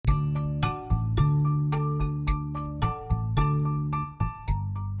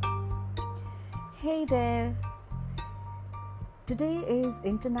Hey there! Today is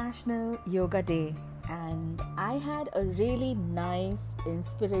International Yoga Day, and I had a really nice,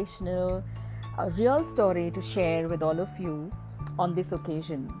 inspirational, real story to share with all of you on this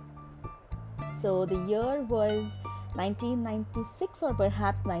occasion. So, the year was 1996 or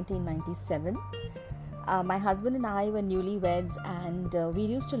perhaps 1997. My husband and I were newlyweds, and we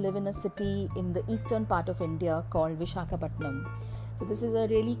used to live in a city in the eastern part of India called Visakhapatnam. So this is a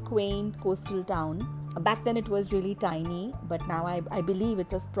really quaint coastal town. Back then it was really tiny, but now I believe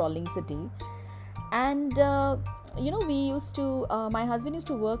it's a sprawling city. And we used to, my husband used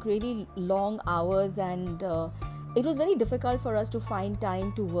to work really long hours, and it was very difficult for us to find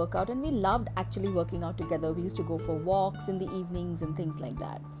time to work out, and we loved actually working out together. We used to go for walks in the evenings and things like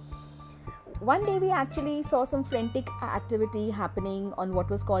that. One day we actually saw some frantic activity happening on what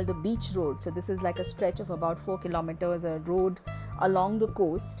was called the beach road. So this is like a stretch of about 4 kilometers, a road along the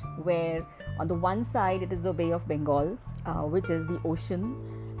coast, where on the one side it is the Bay of Bengal, which is the ocean,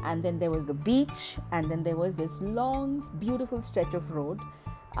 and then there was the beach, and then there was this long, beautiful stretch of road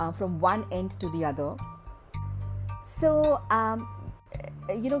from one end to the other. So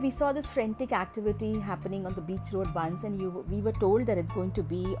we saw this frantic activity happening on the beach road once, and we were told that it's going to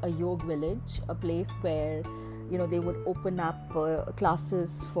be a yoga village, a place where they would open up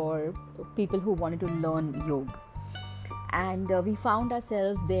classes for people who wanted to learn yoga. And we found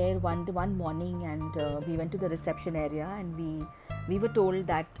ourselves there one morning, and we went to the reception area, and we were told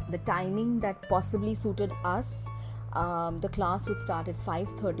that the timing that possibly suited us, the class would start at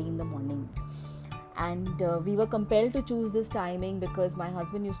 5:30 in the morning. And we were compelled to choose this timing because my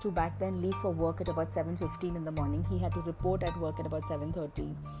husband used to back then leave for work at about 7:15 in the morning. He had to report at work at about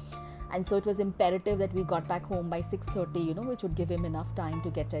 7:30, and so it was imperative that we got back home by 6:30, which would give him enough time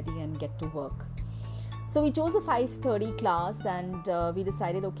to get ready and get to work. So we chose a 5:30 class, and we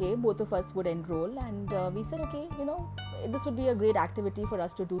decided, okay, both of us would enroll, and we said, okay, this would be a great activity for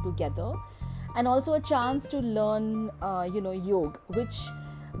us to do together, and also a chance to learn yoga, which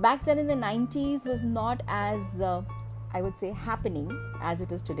back then in the 90s was not as I would say happening as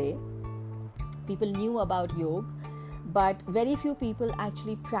it is today. People knew about yoga, but very few people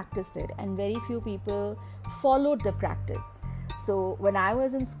actually practiced it, and very few people followed the practice. So when I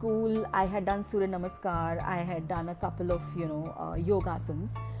was in school, I had done Surya Namaskar, I had done a couple of yoga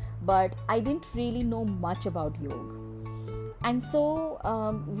asanas, but I didn't really know much about yoga. And so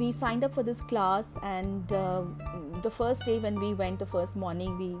we signed up for this class, and the first day when we went, the first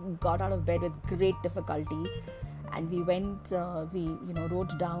morning, we got out of bed with great difficulty, and we went, we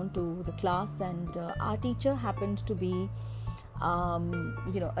rode down to the class, and our teacher happened to be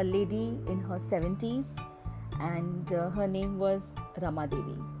a lady in her 70s, and her name was Rama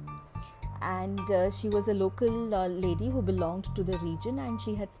Devi. And she was a local lady who belonged to the region, and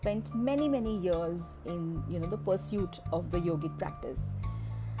she had spent many years in the pursuit of the yogic practice.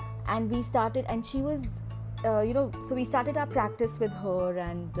 And we started, and she was so we started our practice with her,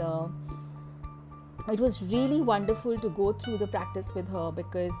 and it was really wonderful to go through the practice with her,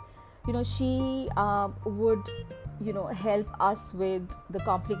 because she would help us with the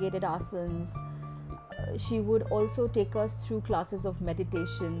complicated asanas. She would also take us through classes of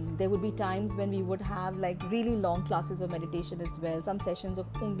meditation. There would be times when we would have like really long classes of meditation as well, some sessions of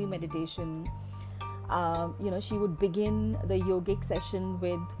only meditation. She would begin the yogic session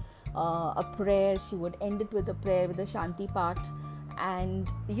with a prayer. She would end it with a prayer, with a Shanti Path,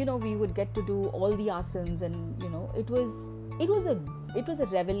 and we would get to do all the asanas, and it was a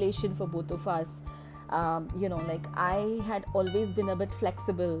revelation for both of us. I had always been a bit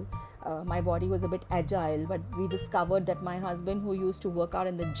flexible. My body was a bit agile, but we discovered that my husband, who used to work out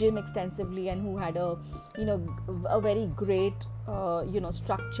in the gym extensively and who had a very great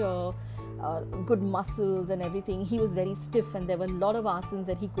structure, good muscles and everything, he was very stiff, and there were a lot of asanas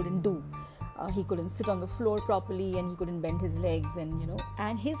that he couldn't do. He couldn't sit on the floor properly, and he couldn't bend his legs,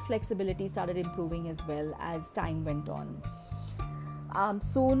 and his flexibility started improving as well as time went on.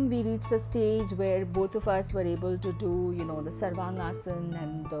 Soon we reached a stage where both of us were able to do, the Sarvangasana,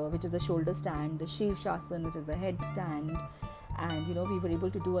 and which is the shoulder stand, the Shirshasana, which is the head stand, and we were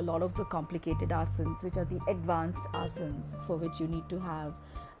able to do a lot of the complicated asanas, which are the advanced asanas, for which you need to have,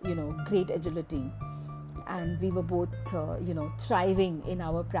 great agility. And we were both, thriving in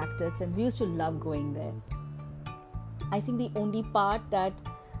our practice, and we used to love going there. I think the only part that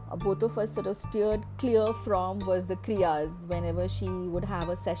both of us sort of steered clear from was the kriyas. Whenever she would have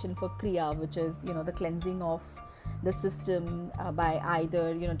a session for kriya, which is the cleansing of the system by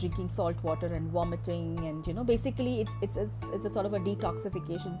either drinking salt water and vomiting, and basically it's a sort of a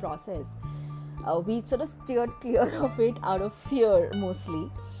detoxification process. We sort of steered clear of it out of fear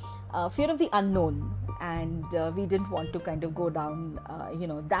mostly. fear of the unknown, and we didn't want to kind of go down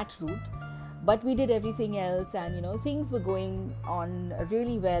that route. But we did everything else, and things were going on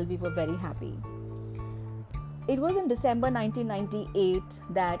really well. We were very happy. It was in December 1998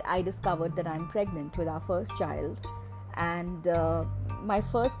 that I discovered that I'm pregnant with our first child. And my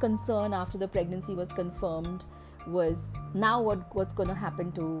first concern after the pregnancy was confirmed was, now what's going to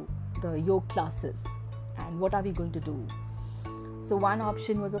happen to the yoga classes, and what are we going to do? So one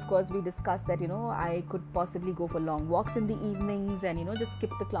option was, of course, we discussed that I could possibly go for long walks in the evenings and just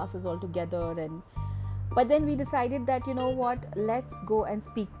skip the classes altogether. But then we decided that let's go and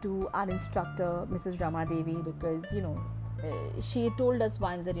speak to our instructor, Mrs. Rama Devi, because she told us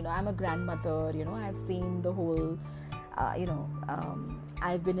once that I'm a grandmother. I've seen the whole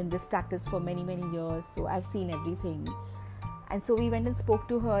I've been in this practice for many years, so I've seen everything. And so we went and spoke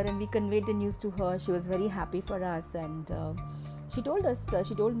to her, and we conveyed the news to her. She was very happy for us, and she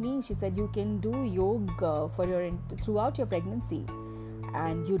told me, she said, you can do yoga throughout your pregnancy,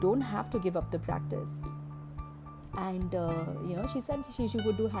 and you don't have to give up the practice. And she said she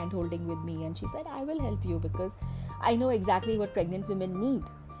would do hand holding with me, and she said, I will help you because I know exactly what pregnant women need.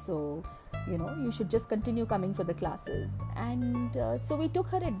 So you should just continue coming for the classes. And so we took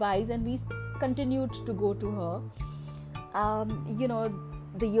her advice, and we continued to go to her.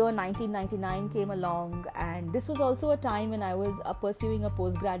 The year 1999 came along, and this was also a time when I was pursuing a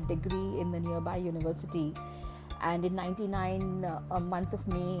postgrad degree in the nearby university. And in 99, a month of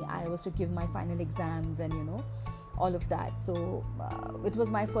May, I was to give my final exams and all of that. So it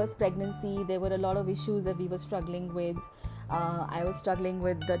was my first pregnancy. There were a lot of issues that we were struggling with. I was struggling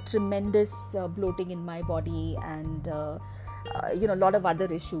with the tremendous bloating in my body, and a lot of other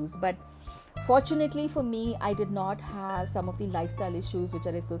issues. But fortunately for me, I did not have some of the lifestyle issues which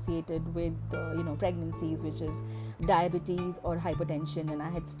are associated with pregnancies, which is diabetes or hypertension, and I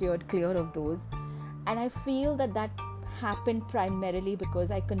had steered clear of those. And I feel that happened primarily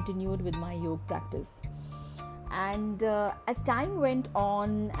because I continued with my yoga practice. And as time went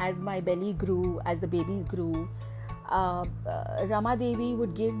on, as my belly grew, as the baby grew, Rama Devi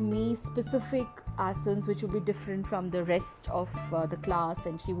would give me specific asanas which would be different from the rest of the class.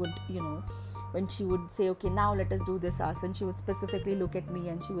 And she would, when she would say, okay, now let us do this asana, she would specifically look at me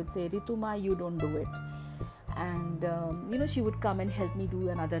and she would say, Rituma, you don't do it. And she would come and help me do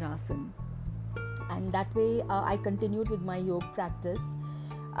another asana. And that way I continued with my yoga practice.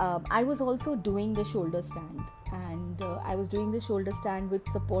 I was also doing the shoulder stand, and I was doing the shoulder stand with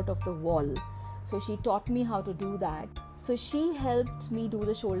support of the wall. So she taught me how to do that. So she helped me do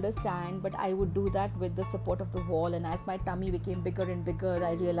the shoulder stand, but I would do that with the support of the wall. And as my tummy became bigger and bigger,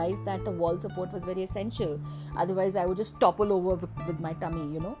 I realized that the wall support was very essential. Otherwise, I would just topple over with my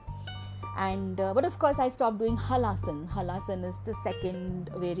tummy, And but of course, I stopped doing halasana. Halasana is the second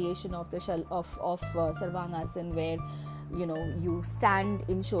variation of the Sarvangasana, where you stand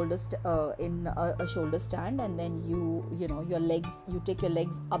in a shoulder stand, and then your legs, you take your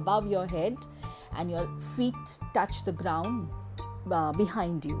legs above your head, and your feet touch the ground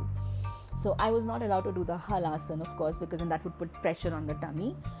behind you. So I was not allowed to do the halasana, of course, because then that would put pressure on the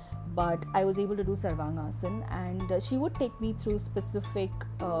tummy. But I was able to do Sarvangasana, and she would take me through specific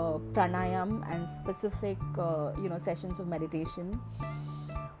pranayam and specific sessions of meditation.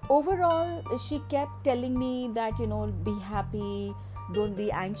 Overall, she kept telling me that be happy, don't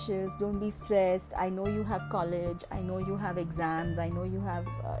be anxious, don't be stressed. I know you have college, I know you have exams, I know you have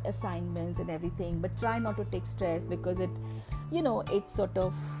assignments and everything, but try not to take stress, because it sort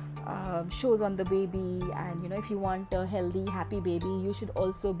of shows on the baby. And if you want a healthy, happy baby, you should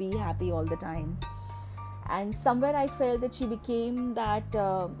also be happy all the time. And somewhere I felt that she became that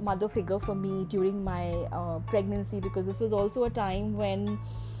mother figure for me during my pregnancy, because this was also a time when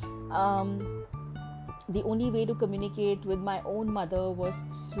the only way to communicate with my own mother was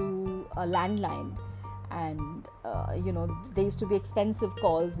through a landline. And there used to be expensive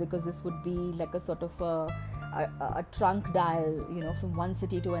calls, because this would be like a sort of a trunk dial, from one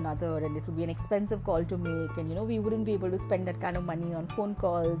city to another, and it would be an expensive call to make, and we wouldn't be able to spend that kind of money on phone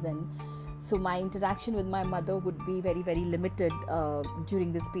calls. And so my interaction with my mother would be very, very limited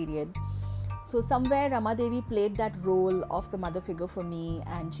during this period. So somewhere Rama Devi played that role of the mother figure for me,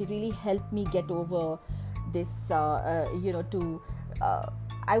 and she really helped me get over this, I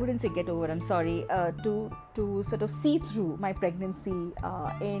wouldn't say get over, I'm sorry, to sort of see through my pregnancy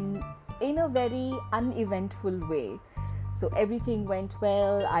in a very uneventful way. So everything went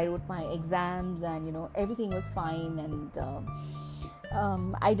well. I wrote my exams, and everything was fine. And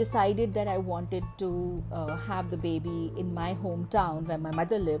I decided that I wanted to have the baby in my hometown where my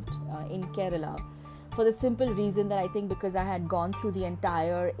mother lived, in Kerala. for the simple reason that I think because I had gone through the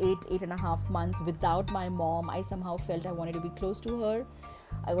entire 8.5 months without my mom, I somehow felt I wanted to be close to her.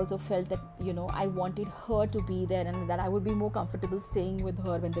 I also felt that, I wanted her to be there and that I would be more comfortable staying with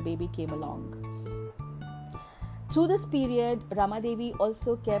her when the baby came along. Through this period, Ramadevi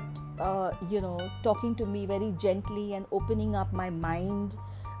also kept, talking to me very gently and opening up my mind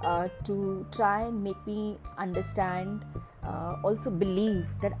to try and make me understand, also believe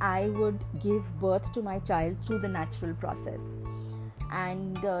that I would give birth to my child through the natural process.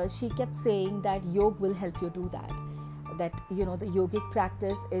 And she kept saying that yoga will help you do that. That, the yogic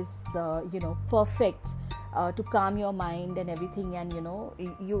practice is, perfect to calm your mind and everything, and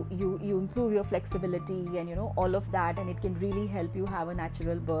you improve your flexibility and all of that, and it can really help you have a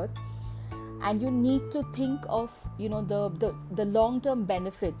natural birth. And you need to think of the long-term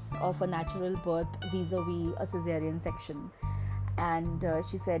benefits of a natural birth vis-a-vis a cesarean section. And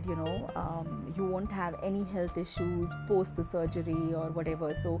she said, you won't have any health issues post the surgery or whatever,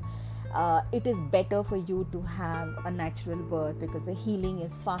 so it is better for you to have a natural birth because the healing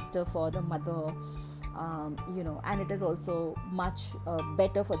is faster for the mother, and it is also much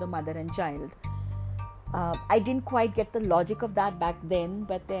better for the mother and child. I didn't quite get the logic of that back then,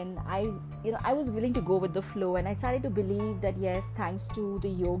 but then I was willing to go with the flow, and I started to believe that yes, thanks to the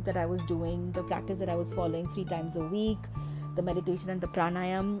yoga that I was doing, the practice that I was following 3 times a week, the meditation and the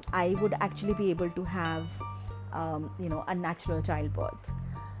pranayam, I would actually be able to have a natural childbirth.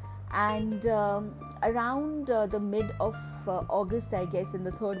 And around the mid of August, I guess, in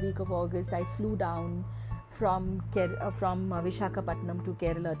the 3rd week of August, I flew down from Visakhapatnam to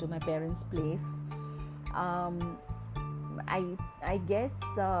Kerala to my parents' place. I guess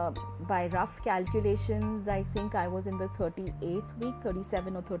by rough calculations, I think I was in the 38th week,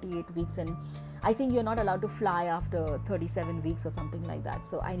 37 or 38 weeks, and I think you're not allowed to fly after 37 weeks or something like that,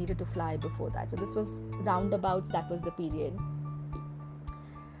 so I needed to fly before that. So this was roundabouts, that was the period.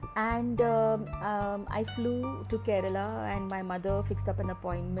 And I flew to Kerala, and my mother fixed up an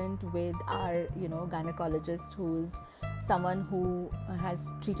appointment with our gynecologist, who's someone who has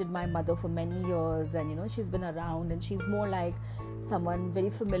treated my mother for many years, and she's been around, and she's more like someone very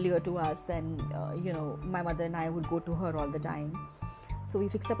familiar to us, and my mother and I would go to her all the time. So we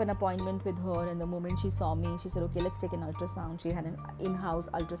fixed up an appointment with her, and the moment she saw me, she said, okay, let's take an ultrasound. She had an in-house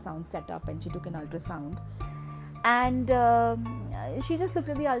ultrasound set up, and she took an ultrasound. And she just looked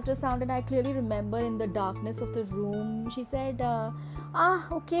at the ultrasound, and I clearly remember in the darkness of the room, she said,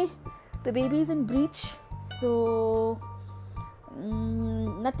 okay, the baby is in breech, so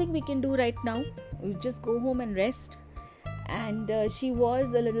nothing we can do right now. You just go home and rest. And she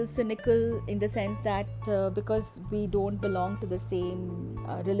was a little cynical in the sense that because we don't belong to the same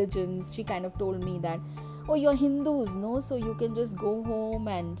religions, she kind of told me that, oh, you're Hindus, no? So you can just go home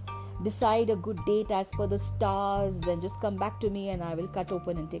and decide a good date as per the stars and just come back to me, and I will cut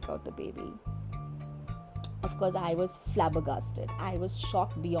open and take out the baby. Of course, I was flabbergasted. I was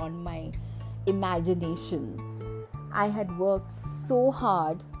shocked beyond my imagination. I had worked so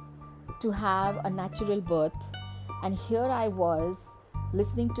hard to have a natural birth, and here I was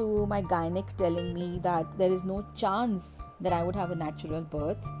listening to my gynec telling me that there is no chance that I would have a natural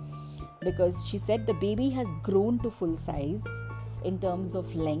birth, because she said the baby has grown to full size in terms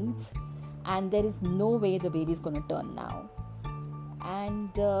of length, and there is no way the baby is going to turn now. And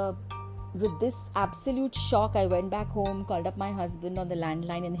with this absolute shock, I went back home, called up my husband on the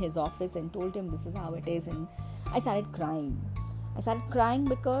landline in his office and told him this is how it is, and I started crying.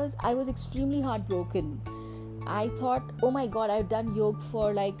 Because I was extremely heartbroken. I thought, oh my God, I've done yoga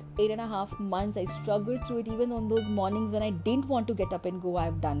for like 8.5 months. I struggled through it. Even on those mornings when I didn't want to get up and go,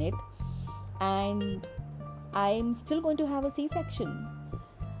 I've done it. And I'm still going to have a C-section.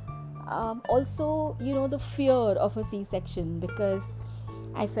 Also, the fear of a C-section, because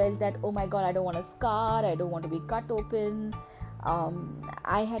I felt that, oh my God, I don't want a scar, I don't want to be cut open.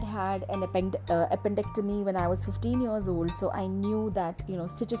 I had an appendectomy when I was 15 years old, so I knew that,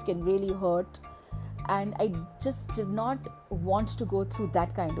 stitches can really hurt, and I just did not want to go through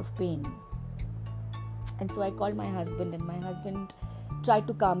that kind of pain. And so I called my husband, and my husband tried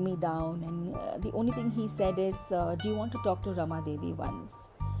to calm me down, and the only thing he said is, do you want to talk to Ramadevi once?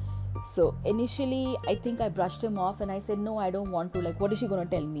 So initially I think I brushed him off, and I said, no, I don't want to. Like, what is she going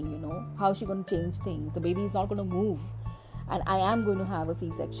to tell me? How is she going to change things? The baby is not going to move, and I am going to have a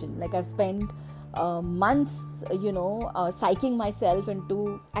C-section. Like, I've spent months psyching myself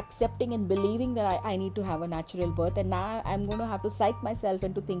into accepting and believing that I need to have a natural birth, and now I'm going to have to psych myself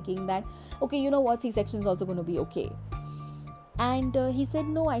into thinking that, okay, you know what, C-section is also going to be okay. And he said,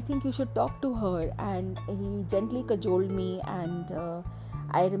 no, I think you should talk to her. And he gently cajoled me, and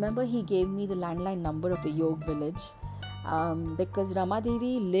I remember he gave me the landline number of the Yog Village, because Rama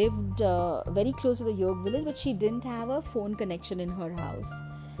Devi lived very close to the Yog Village, but she didn't have a phone connection in her house.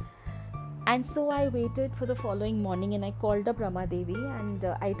 And so I waited for the following morning, and I called up Rama Devi, and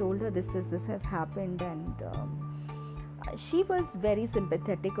I told her this has happened, and she was very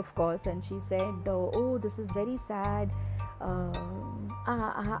sympathetic, of course, and she said, oh, this is very sad.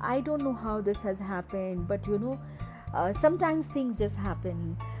 I don't know how this has happened, but sometimes things just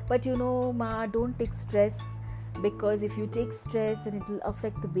happen. But Ma, don't take stress, because if you take stress, then it will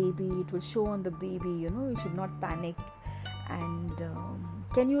affect the baby, it will show on the baby. You should not panic. And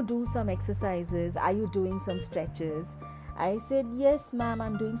can you do some exercises? Are you doing some stretches? I said, yes ma'am,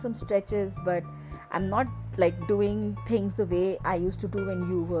 I'm doing some stretches, but I'm not like doing things the way I used to do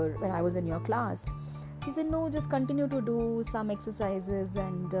when I was in your class. She said, no, just continue to do some exercises.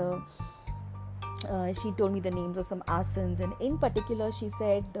 And she told me the names of some asanas, and in particular she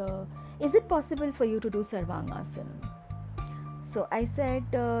said, is it possible for you to do Sarvangasana? So I said,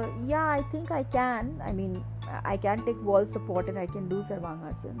 yeah, I think I can. I mean, I can take wall support and I can do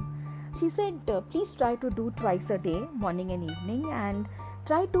Sarvangasana. She said, please try to do twice a day, morning and evening, and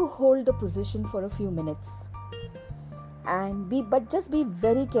try to hold the position for a few minutes. But just be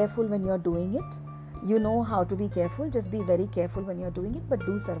very careful when you're doing it. You know how to be careful. Just be very careful when you're doing it, but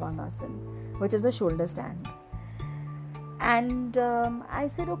do Sarvangasana, which is the shoulder stand. And I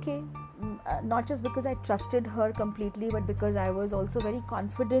said, okay. Not just because I trusted her completely, but because I was also very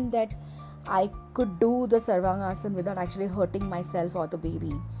confident that I could do the Sarvangasana without actually hurting myself or the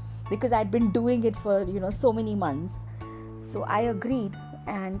baby, because I'd been doing it for so many months. So I agreed,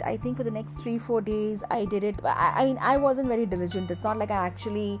 and I think for the next 3-4 days I did it. I mean, I wasn't very diligent. It's not like I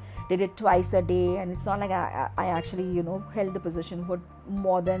actually did it twice a day, and it's not like I actually held the position for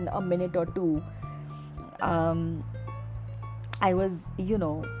more than a minute or two. I was,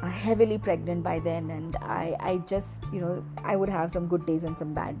 heavily pregnant by then, and I just, I would have some good days and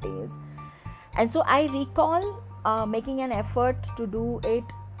some bad days. And so I recall making an effort to do it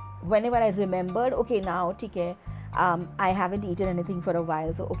whenever I remembered, okay, now, TK, I haven't eaten anything for a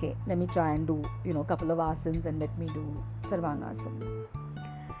while, so okay, let me try and do, a couple of asanas, and let me do Sarvangasana.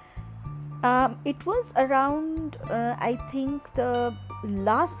 It was around, I think, the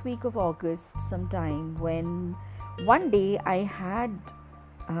last week of August sometime, when one day I had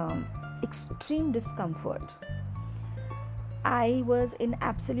extreme discomfort. I was in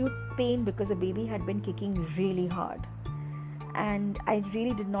absolute pain because the baby had been kicking really hard, and I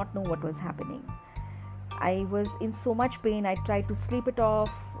really did not know what was happening. I was in so much pain. I tried to sleep it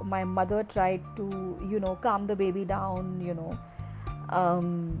off. My mother tried to, calm the baby down,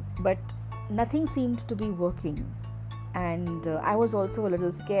 but nothing seemed to be working. And I was also a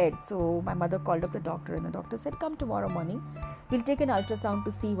little scared. So my mother called up the doctor, and the doctor said, come tomorrow morning. We'll take an ultrasound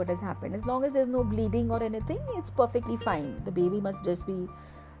to see what has happened. As long as there's no bleeding or anything, it's perfectly fine. The baby must just be,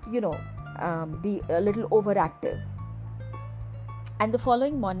 be a little overactive. And the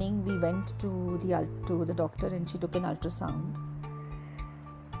following morning, we went to the doctor, and she took an ultrasound.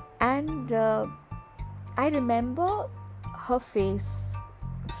 And I remember her face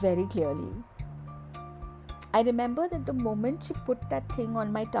very clearly. I remember that the moment she put that thing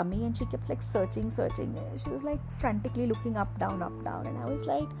on my tummy, and she kept like searching. She was like frantically looking up, down. And I was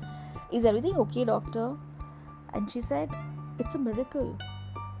like, is everything okay, doctor? And she said, it's a miracle.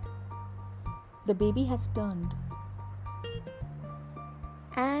 The baby has turned.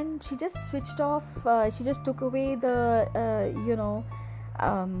 And she just switched off. She just took away the,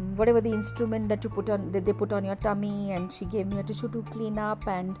 whatever the instrument that they put on your tummy, and she gave me a tissue to clean up,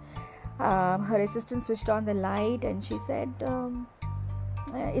 and her assistant switched on the light, and she said,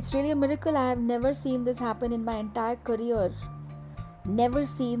 it's really a miracle. I have never seen this happen in my entire career. Never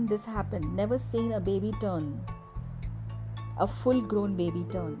seen this happen. Never seen a baby turn. A full-grown baby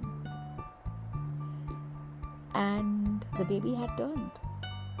turn. And the baby had turned.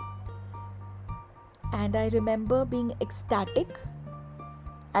 And I remember being ecstatic.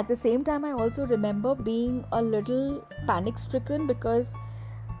 At the same time, I also remember being a little panic-stricken, because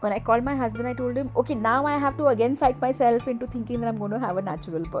when I called my husband, I told him, okay, now I have to again psych myself into thinking that I'm going to have a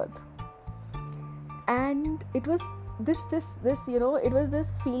natural birth. And it was this, it was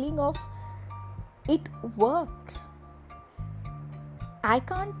this feeling of, it worked. I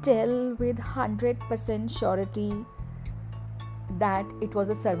can't tell with 100% surety that it was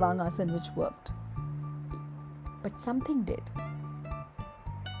a Sarvangasana which worked. But something did.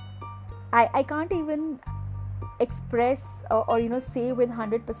 I can't even express or say with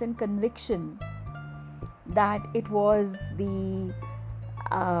 100% conviction that it was the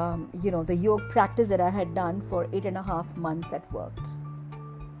the yoga practice that I had done for 8.5 months that worked.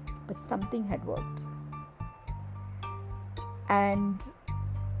 but something had worked. And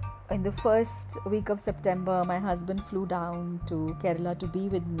in the first week of September, my husband flew down to Kerala to be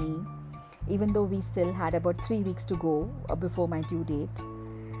with me, even though we still had about 3 weeks to go before my due date.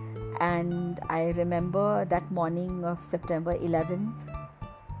 And I remember that morning of September 11th,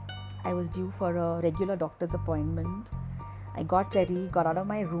 I was due for a regular doctor's appointment. I got ready, got out of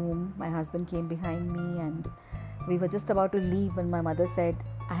my room. My husband came behind me and we were just about to leave when my mother said,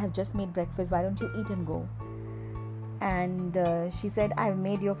 "I have just made breakfast, why don't you eat and go?" And she said, "I've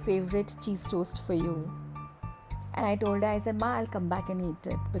made your favorite cheese toast for you." And I told her, I said, "Ma, I'll come back and eat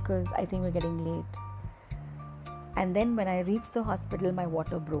it because I think we're getting late." And then when I reached the hospital, my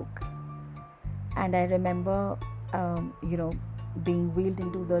water broke. And I remember, being wheeled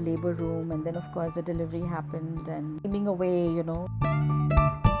into the labor room, and then of course the delivery happened and screaming away.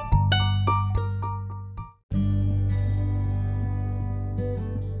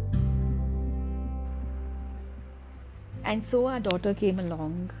 And so our daughter came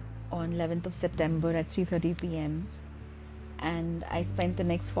along on 11th of September at 3:30 p.m. and I spent the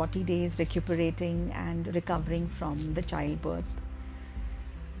next 40 days recuperating and recovering from the childbirth.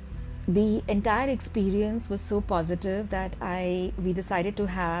 The entire experience was so positive that we decided to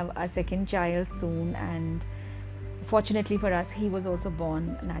have a second child soon, and fortunately for us, he was also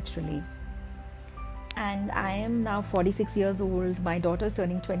born naturally. And I am now 46 years old. My daughter is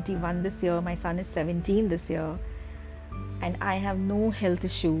turning 21 this year. My son is 17 this year. And I have no health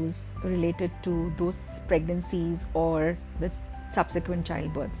issues related to those pregnancies or the subsequent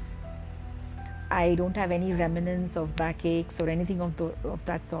childbirths. I don't have any remnants of backaches or anything of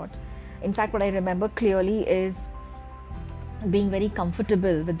that sort. In fact, what I remember clearly is being very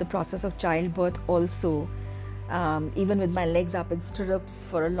comfortable with the process of childbirth also, even with my legs up in stirrups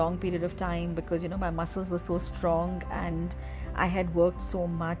for a long period of time, because my muscles were so strong and I had worked so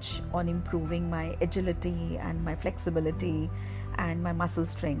much on improving my agility and my flexibility and my muscle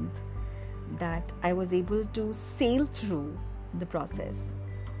strength that I was able to sail through the process.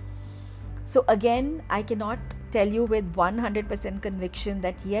 So again, I cannot tell you with 100% conviction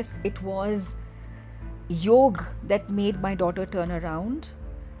that yes, it was yoga that made my daughter turn around,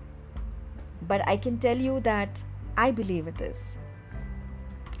 but I can tell you that I believe it is.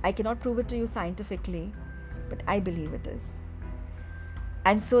 I cannot prove it to you scientifically, but I believe it is.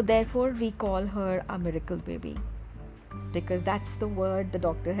 And so therefore we call her a miracle baby, because that's the word the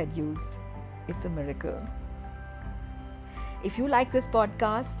doctor had used. It's a miracle. If you like this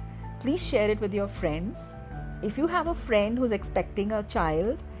podcast, please share it with your friends. If you have a friend who's expecting a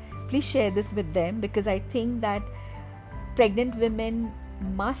child, please share this with them, because I think that pregnant women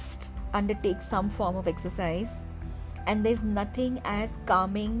must undertake some form of exercise, and there's nothing as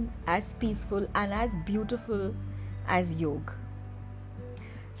calming, as peaceful, and as beautiful as yoga.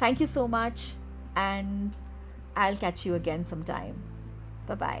 Thank you so much, and I'll catch you again sometime.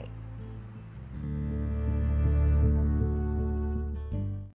 Bye-bye.